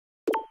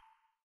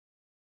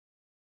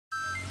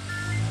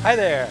Hi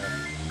there,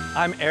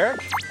 I'm Eric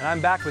and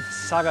I'm back with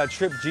Saga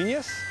Trip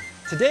Genius.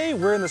 Today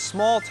we're in the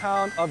small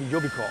town of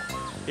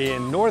Yobuko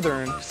in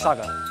northern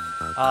Saga.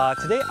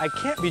 Today I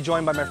can't be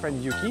joined by my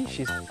friend Yuki,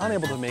 she's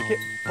unable to make it,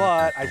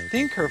 but I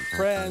think her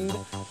friend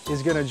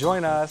is gonna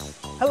join us.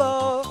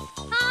 Hello!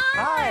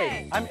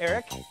 Hi! I'm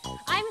Eric.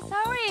 I'm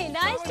sorry,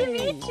 nice to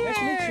meet you. Nice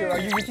to meet you. Are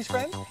you Yuki's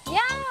friend? Yeah!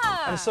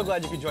 I'm so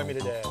glad you could join me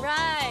today.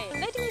 Right,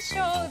 let me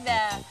show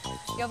the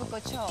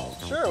Yobuko Town.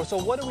 Sure, so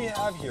what do we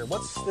have here?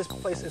 What's this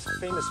place is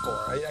famous for?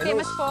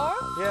 Famous for?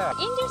 Yeah.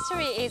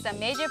 Industry is a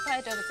major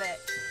part of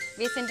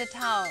the within the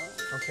town.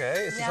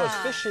 Okay, so it's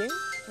fishing.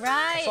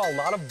 Right. I saw a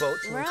lot of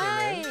boats when we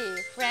came in.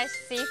 Fresh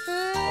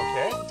seafood.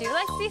 Okay. Do you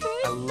like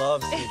seafood? I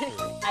love seafood.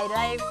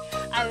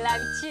 I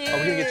love too. Are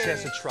we gonna get a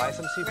chance to try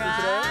some seafood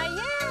today?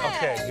 Yeah.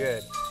 Okay,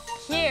 good.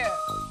 Here,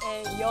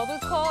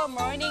 Yobuko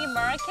morning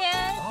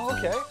market. Oh,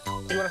 okay.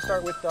 Do you want to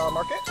start with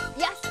market?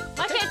 Yes,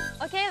 market.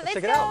 Okay, let's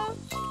check go. it out.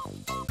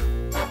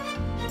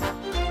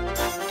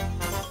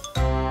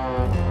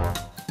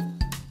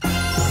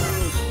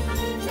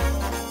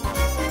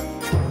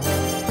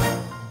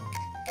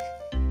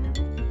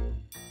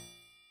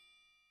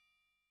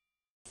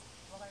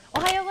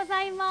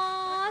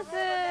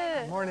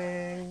 Good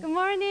morning. Good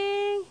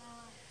morning.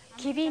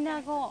 きび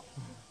なご。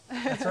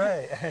 That's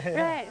right.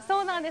 Right.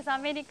 そうなんです。ア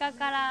メリカ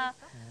から。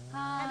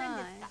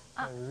は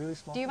い。Really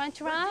small. Do you want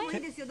to try?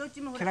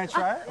 Can I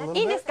try a little bit?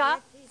 いいですか？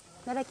い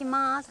ただき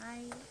ます。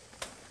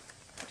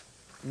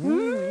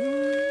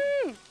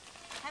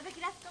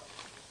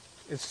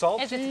It's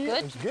salty. Is it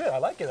good? It's good. I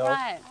like it though.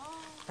 Right.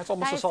 That's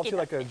almost as salty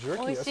like a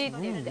jerky. 美味しいです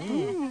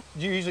ね。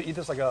 Do you usually eat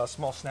this like a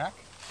small snack?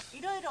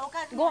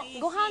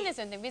 ご飯で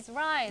すよね。With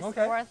rice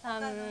Okay. or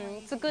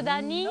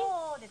佃煮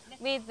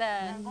with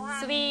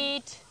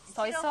sweet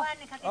soy sauce.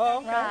 Oh,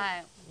 okay.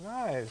 Right.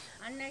 Nice.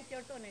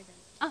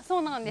 あ、そ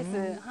うなんです。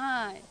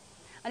はい。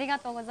ありが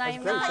とうござい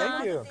ます。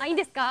 Thank you. あ、いい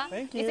ですか？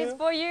 Thank you. This is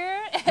for you.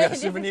 Yeah, This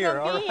is for souvenir.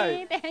 All me.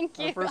 right.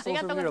 Thank you. Our first あり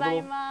がとうござ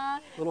いま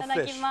す。 little いた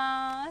だき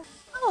ます。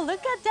Oh, look at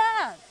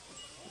that.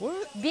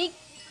 What? Big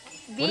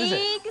What is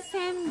it?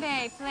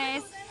 senbei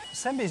place.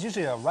 Senbei is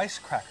usually a rice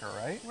cracker,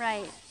 right?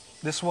 Right.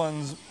 This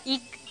one's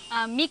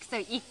Mixed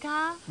with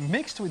ika.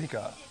 mixed with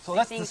ika. So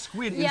that's the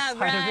squid inside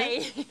of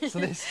it. So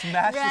they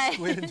smash the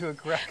squid into a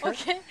cracker.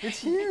 Okay. It's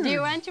huge. Do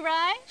you want to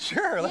try?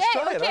 Sure, let's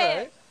try it. Okay. All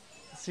right.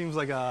 It seems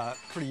like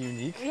pretty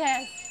unique.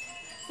 Yes.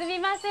 すみ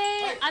ませ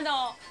ん。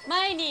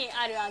前に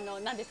ある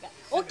何ですか？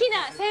大き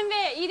なせん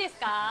べいいいです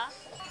か？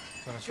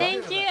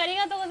 Thank you. あり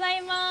がとうござ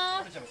い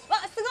ます。わ、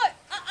すごい。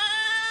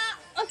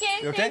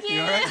Okay. You okay? Thank you.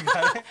 You all right? You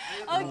got it?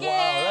 Okay.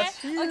 Wow, that's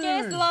huge.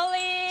 Okay,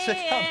 slowly Check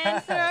out and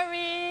that.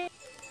 slowly.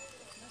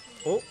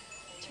 Oh.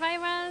 Try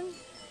one.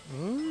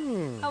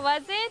 Mmm. How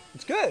was it?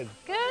 It's good.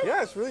 Good?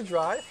 Yeah, it's really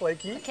dry,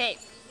 flaky. Okay.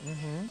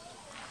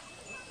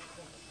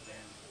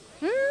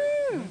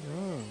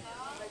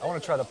 I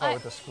want to try the part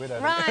with the squid in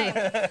it. Right.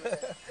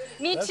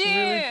 Me That's too.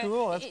 really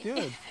cool. That's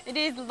good. It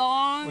is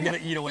long. We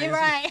gotta eat away. You're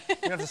right.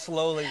 We have to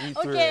slowly eat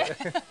Okay.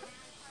 through it.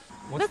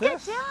 What's Look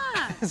this?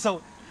 at that.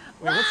 So,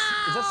 wait, is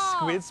that Wow.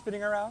 squid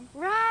spinning around?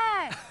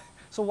 Right.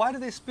 So why do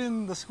they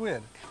spin the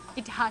squid?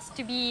 It has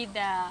to be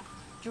the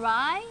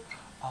dry.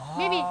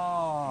 Maybe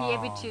be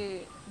able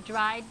to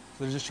dry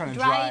So they're just trying to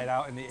dry it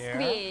out in the air.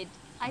 squid.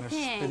 I And they're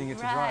think. spinning it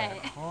to Right. dry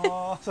it.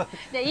 Oh, so,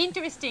 The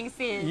interesting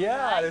thing.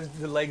 yeah, Right?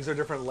 the legs are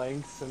different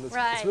lengths and it's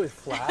Right. really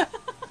flat.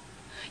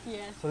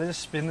 Yes. So they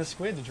just spin the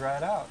squid to dry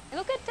it out.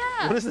 Look at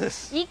that. What is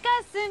this?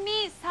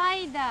 Ikasumi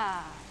cider.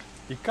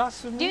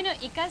 Ikasumi? Do you know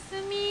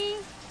ikasumi?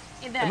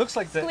 It looks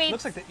like the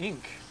squid.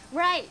 ink.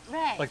 Right,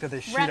 right. Like that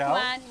they shoot Black out?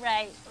 one,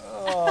 right.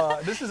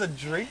 This is a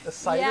drink, a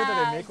cider that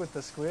Yeah. they make with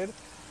the squid.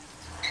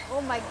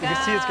 Oh my god. You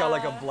can see it's got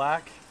like a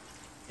black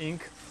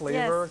ink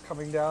flavor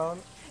coming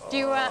down. Do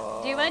you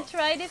want to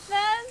try this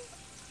one?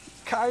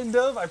 Kind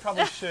of. I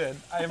probably should.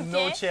 I have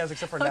no Okay. chance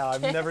except for now.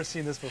 I've Okay. never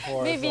seen this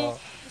before. Maybe. So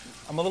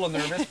I'm a little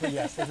nervous, but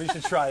yes, we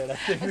should try it. I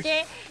think.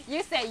 Okay,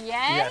 you say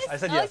Yes, yes? I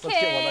said yes. Okay.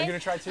 Let's get one. Are you going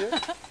to try too?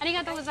 あり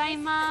がとうござい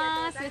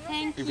ます。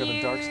Thank you. You've got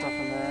the dark stuff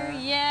in there.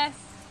 Yes.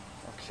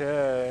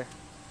 Okay.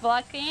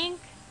 Black ink.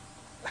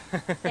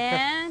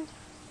 And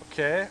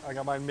Okay, I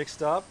got mine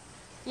mixed up.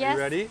 yes. Are you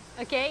ready?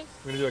 Okay.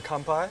 We're going to do a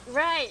kanpai.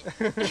 Right.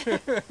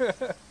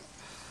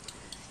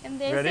 And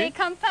then Ready? say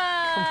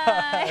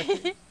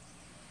kanpai.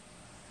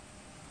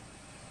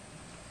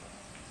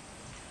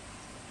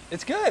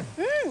 It's good.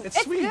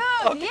 It's sweet. good.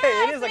 Okay,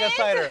 Yes, it is like a it is.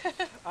 cider.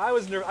 I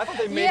was nervous. I thought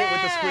they made it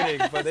with the squid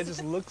Yeah. ink, but it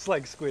just looks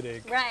like squid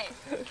ink. Right.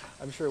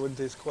 I'm sure it wouldn't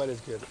taste quite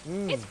as good.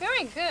 It's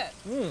very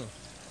good.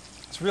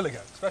 It's really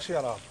good, especially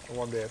on a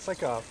warm day. It's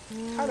like a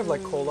kind of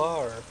like cola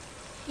or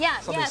Yeah,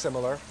 something yes.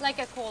 similar. Like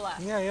a cola.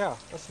 Yeah,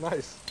 that's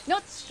nice.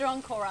 Not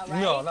strong cola,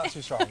 right? No, not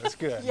too strong. It's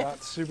good. Yeah.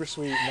 Not super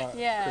sweet, not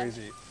Yeah.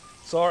 crazy.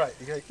 So all right,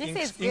 you got This ink,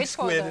 is ink good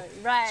squid, for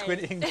the, right.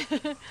 squid ink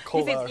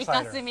cola This or is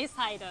cider. ikasumi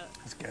cider.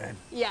 It's good.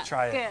 Yeah,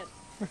 Try it. good.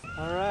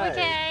 All right.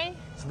 Okay.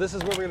 So this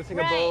is where we're gonna take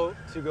a Right. boat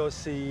to go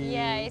see.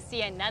 Yeah, it's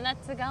the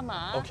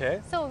Nanatsugama. Okay.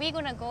 So we're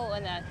gonna go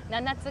on a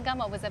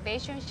Nanatsugama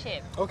observation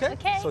ship. Okay.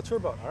 Okay. So tour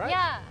boat. All right.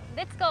 Yeah,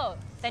 let's go.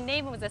 the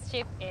name of the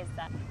ship is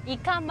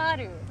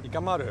Ikamaru.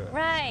 Ikamaru.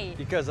 Right.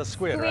 Ika is a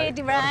squid, Squid,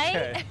 right?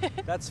 right? Okay.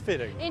 That's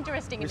fitting.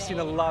 Interesting We've name. seen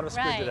a lot of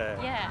squid right. today.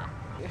 Yeah.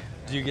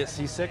 Do you get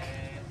seasick?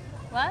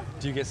 What?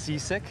 Do you get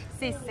seasick?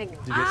 Seasick.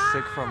 Do you get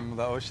sick from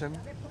the ocean?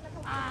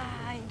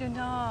 I don't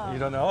know. You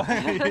don't know?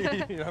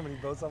 You don't have any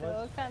boats on So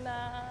it?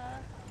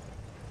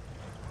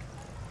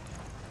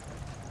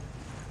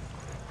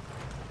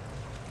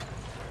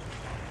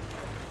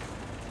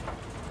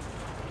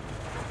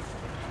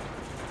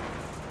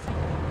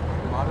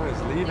 Maru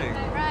is leaving.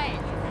 Right.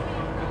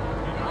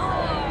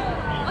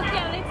 Oh,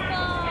 okay, let's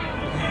go.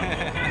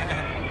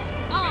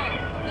 Oh,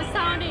 the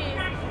sound is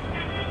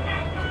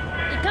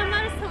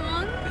Ikamaru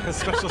song. A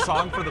special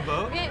song for the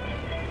boat?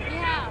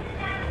 Yeah.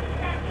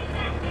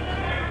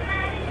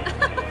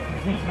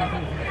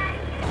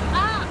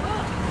 Ah,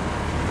 oh,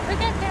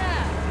 look at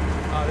that.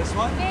 This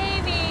one?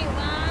 Maybe 1,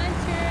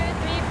 2,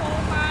 3, 4,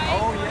 5.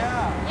 Oh,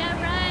 yeah. Yeah,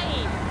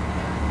 right.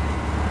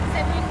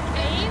 7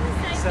 caves,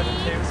 I 7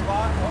 think. cave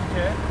spot?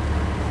 Okay.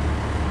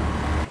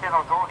 手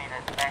の通りで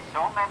すね、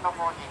正面の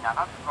方に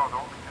7つの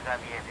洞窟が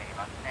見えてい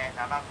ますね。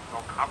7つ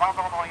のかま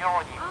どのよ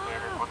うに見え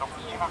ることも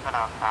今か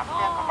ら300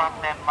万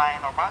年前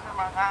のマグ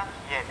マが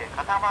冷えて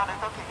固まる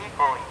ときに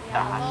こういった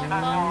Long, 柱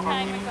状 long の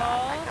time 霧が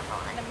ago, 入ったそ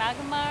うで the す。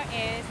 magma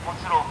is も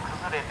ちろん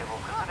崩れても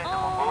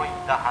こういっ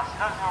た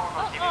柱状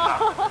の霧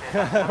が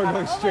崩 We're れ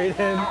going straight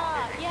in.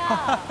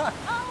 yeah.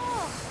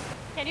 Oh,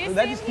 can you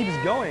That see just keeps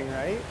here? going,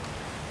 right?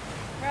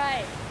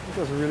 Right. It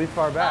goes really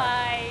far back.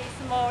 By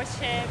small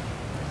ship.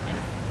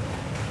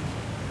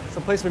 It's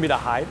a place maybe to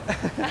hide.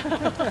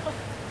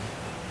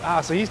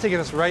 So he's taking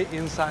us right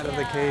inside of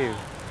the Yeah. cave.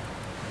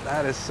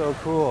 That is so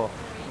cool.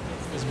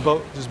 This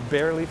boat just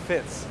barely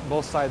fits.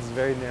 Both sides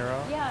very narrow.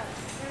 Yeah,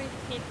 very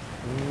thick.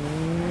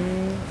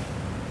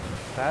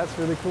 That's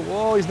really cool.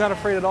 Whoa, he's not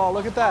afraid at all.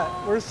 Look at that.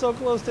 We're so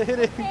close to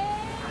hitting.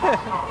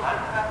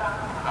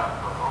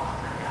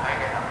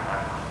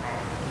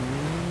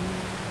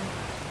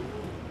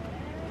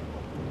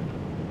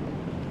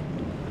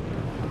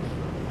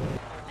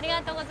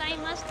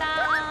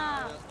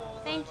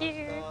 Thank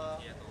you.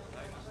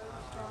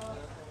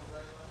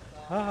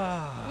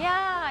 Ah.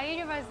 Yeah,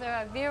 it was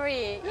a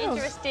very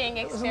interesting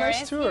It was a experience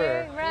nice tour.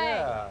 here. Right.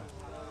 Yeah.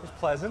 It was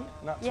pleasant,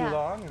 not too Yeah.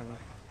 long. And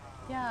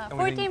Yeah, And we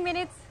 14 didn't-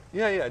 minutes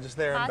yeah, just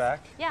there and past. back.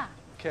 Yeah.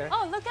 Okay.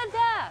 Oh, look at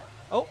that.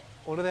 Oh,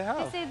 what do they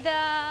have? This is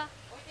the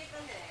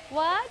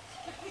what?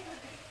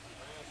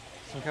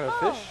 Some kind of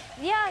Oh, fish?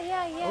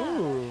 yeah.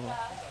 Ooh.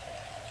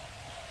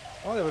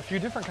 Oh, they have a few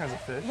different kinds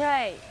of fish.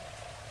 Right.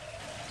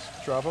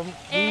 Just drop them.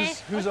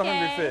 Who's a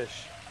hungry okay.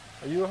 fish?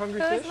 Are you a hungry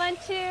Who's fish? one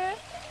too?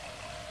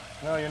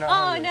 No, you're not Oh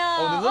hungry. no.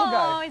 Oh, the little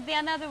guy. It's the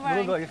another one.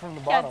 Little guy from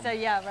the bottom. Catcher,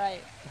 yeah,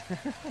 right.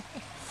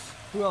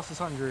 Who else is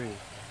hungry?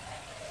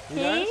 You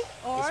He guys?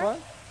 or- This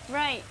one?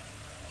 Right.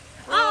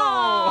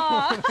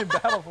 Oh! They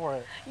battle for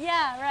it.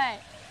 Yeah, right.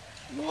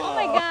 Whoa. Oh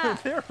my God.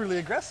 They're really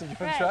aggressive. You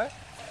want Right. to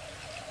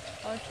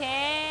try?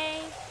 Okay.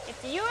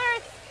 It's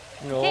yours.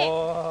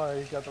 Oh,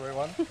 you got the right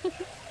one.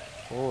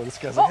 Oh, this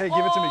guy's like, hey,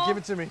 give it to me, give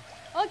it to me.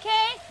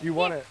 Okay. You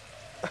want it.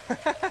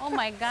 Oh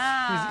my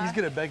God. He's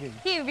good at begging.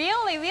 He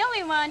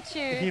really wants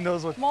you. He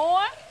knows what.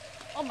 More?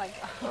 Oh my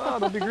God. Oh,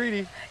 don't be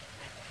greedy.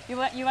 You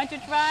want to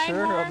try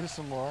Sure, more? I'll do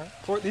some more.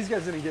 These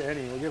guys didn't get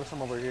any. We'll give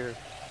some over here.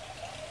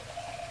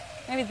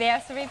 Maybe they are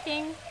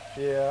sleeping.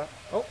 Yeah.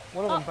 Oh,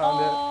 one of them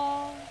found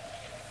Oh.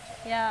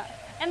 Yeah.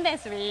 And then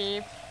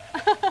sleep.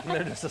 it.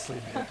 They're just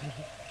asleep.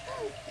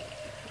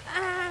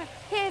 Ah,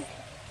 he's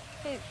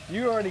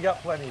You already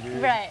got plenty,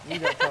 dude. Right. You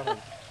got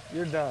plenty.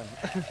 You're done.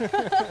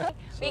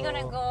 We're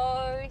gonna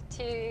go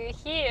to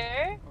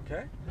here.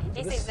 Okay.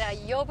 This is the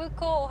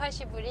Yobuko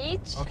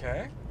Bridge.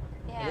 Okay.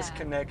 Yeah. This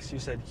connects, you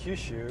said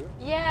Kyushu,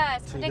 Yeah,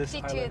 it's to this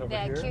connected to island the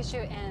over here?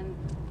 Kyushu and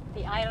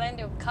the island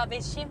of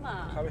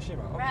Kabeshima.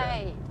 Kabeshima. Okay.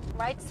 Right.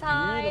 Right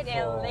side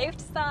Beautiful. and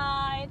left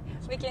side.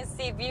 We can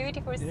see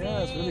beautiful sea. Yeah,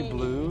 it's really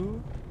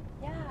blue.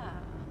 Yeah.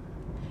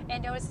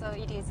 And also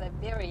it is a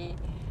very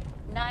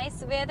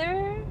nice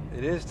weather.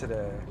 It is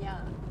today. Yeah.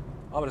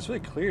 Oh, but it's really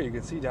clear. You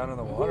can see down in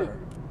the water.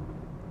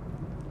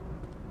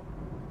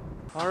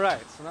 All right,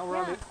 so now we're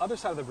on the other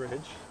side of the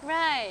bridge,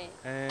 Right.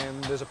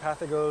 and there's a path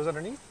that goes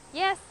underneath.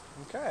 Yes.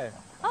 Okay.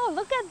 Oh,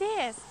 look at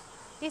this.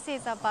 This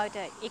is about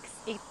the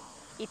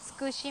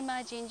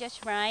Itsukushima Jinja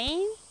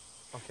Shrine.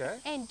 Okay.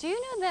 And do you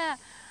know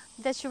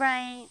the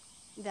shrine,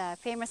 the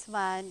famous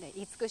one, the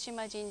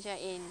Itsukushima Jinja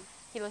in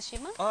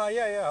Hiroshima? Oh,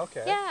 yeah,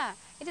 okay. Yeah,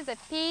 it is a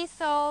piece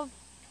of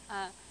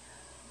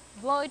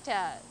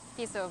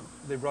piece of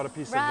They brought a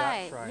piece of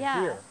right. that shrine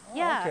Yeah. here. Oh,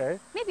 Yeah. okay.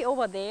 Maybe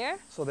over there.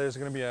 So there's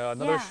going to be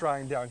another Yeah.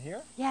 shrine down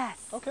here? Yes.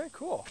 Okay,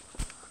 cool.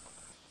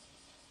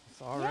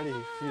 It already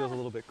feels a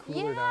little bit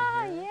cooler Yeah.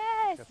 down here.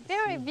 Yes. Got the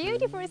Very sea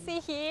beautiful sea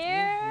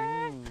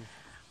here.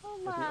 Oh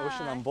Got my. the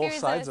ocean on both Here's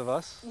sides a- of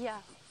us. Yeah.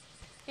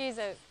 Here's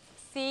a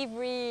sea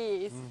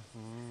breeze.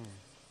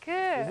 It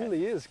Good.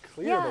 really is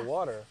clear, Yeah. the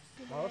water.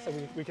 Well, looks like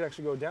we could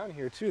actually go down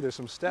here too. There's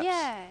some steps.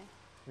 Yeah.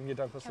 We can get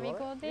down close Can to we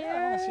the water. go Yeah,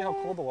 I want to see how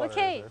there? cold the water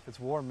Okay. is. Or if it's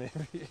warm, maybe.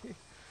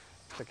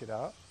 Check it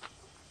out.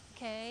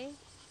 Okay.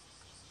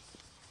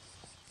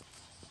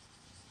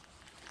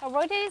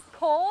 What is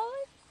cold?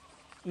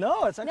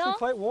 No, it's actually No?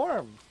 quite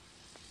warm.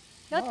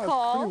 Not No, it's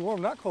cold. pretty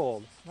warm, not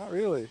cold. Not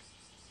really. It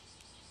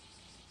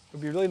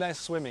would be really nice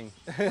swimming.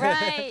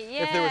 Right,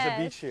 If there was a yes.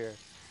 beach here.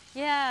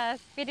 Yes,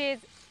 it is.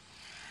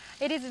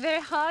 It is a very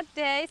hot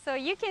day, so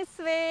you can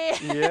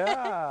swim.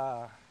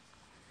 Yeah.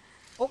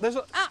 Oh, there's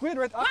a squid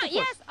right there. Wow, Octopus.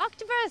 yes,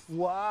 octopus.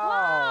 Wow.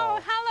 Wow,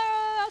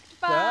 hello,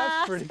 octopus.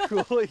 That's pretty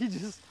cool. He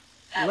just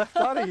left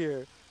out of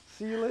here.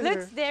 See you later.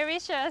 Looks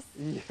delicious.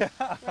 Yeah.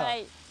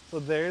 Right. So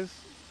there's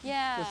the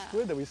Yeah.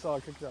 squid that we saw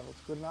cooked out.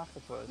 Squid and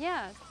octopus.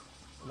 Yes.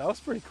 That was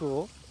pretty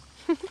cool.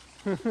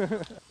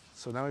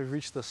 So now we've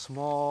reached the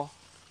small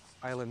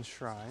island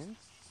shrine.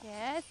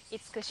 Yes,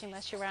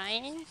 Itsukushima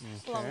Shrine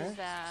from Okay.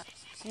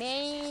 the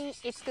main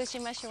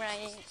Itsukushima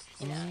Shrine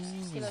in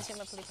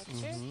Hiroshima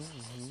Prefecture.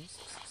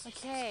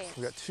 Okay,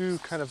 We've got two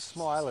kind of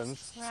small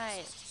islands.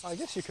 right. I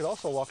guess you could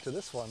also walk to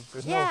this one.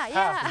 There's Yeah, no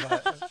path,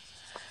 yeah. but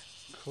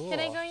cool. Can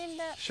I go in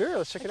the? Sure,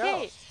 let's check it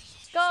Okay, out.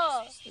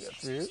 go. We got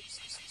through.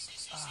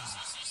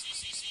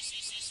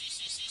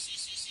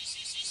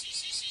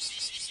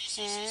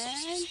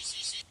 And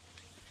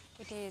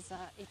it is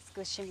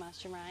Itsukushima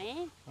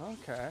Shrine.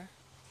 Okay.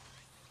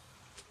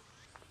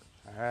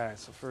 All right,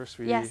 so first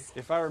Yes.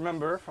 if I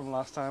remember from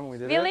last time we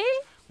did Really?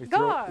 it,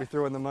 Go. we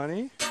throw in the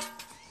money,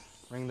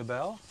 ring the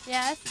bell,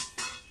 Yes,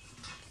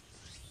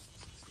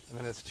 and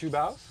then it's two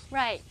bows,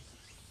 right,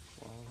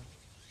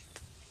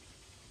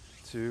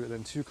 and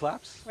then two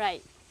claps.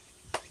 right.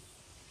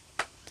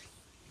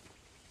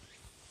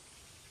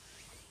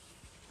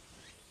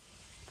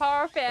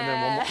 Perfect. And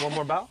then one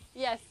more bow?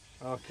 Yes.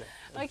 Okay.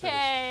 and finish.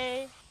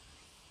 Okay.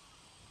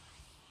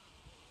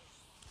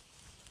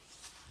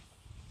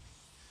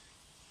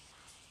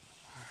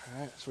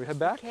 All right, so we head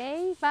back?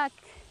 Okay, back,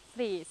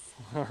 please.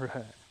 All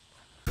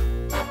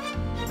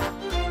right.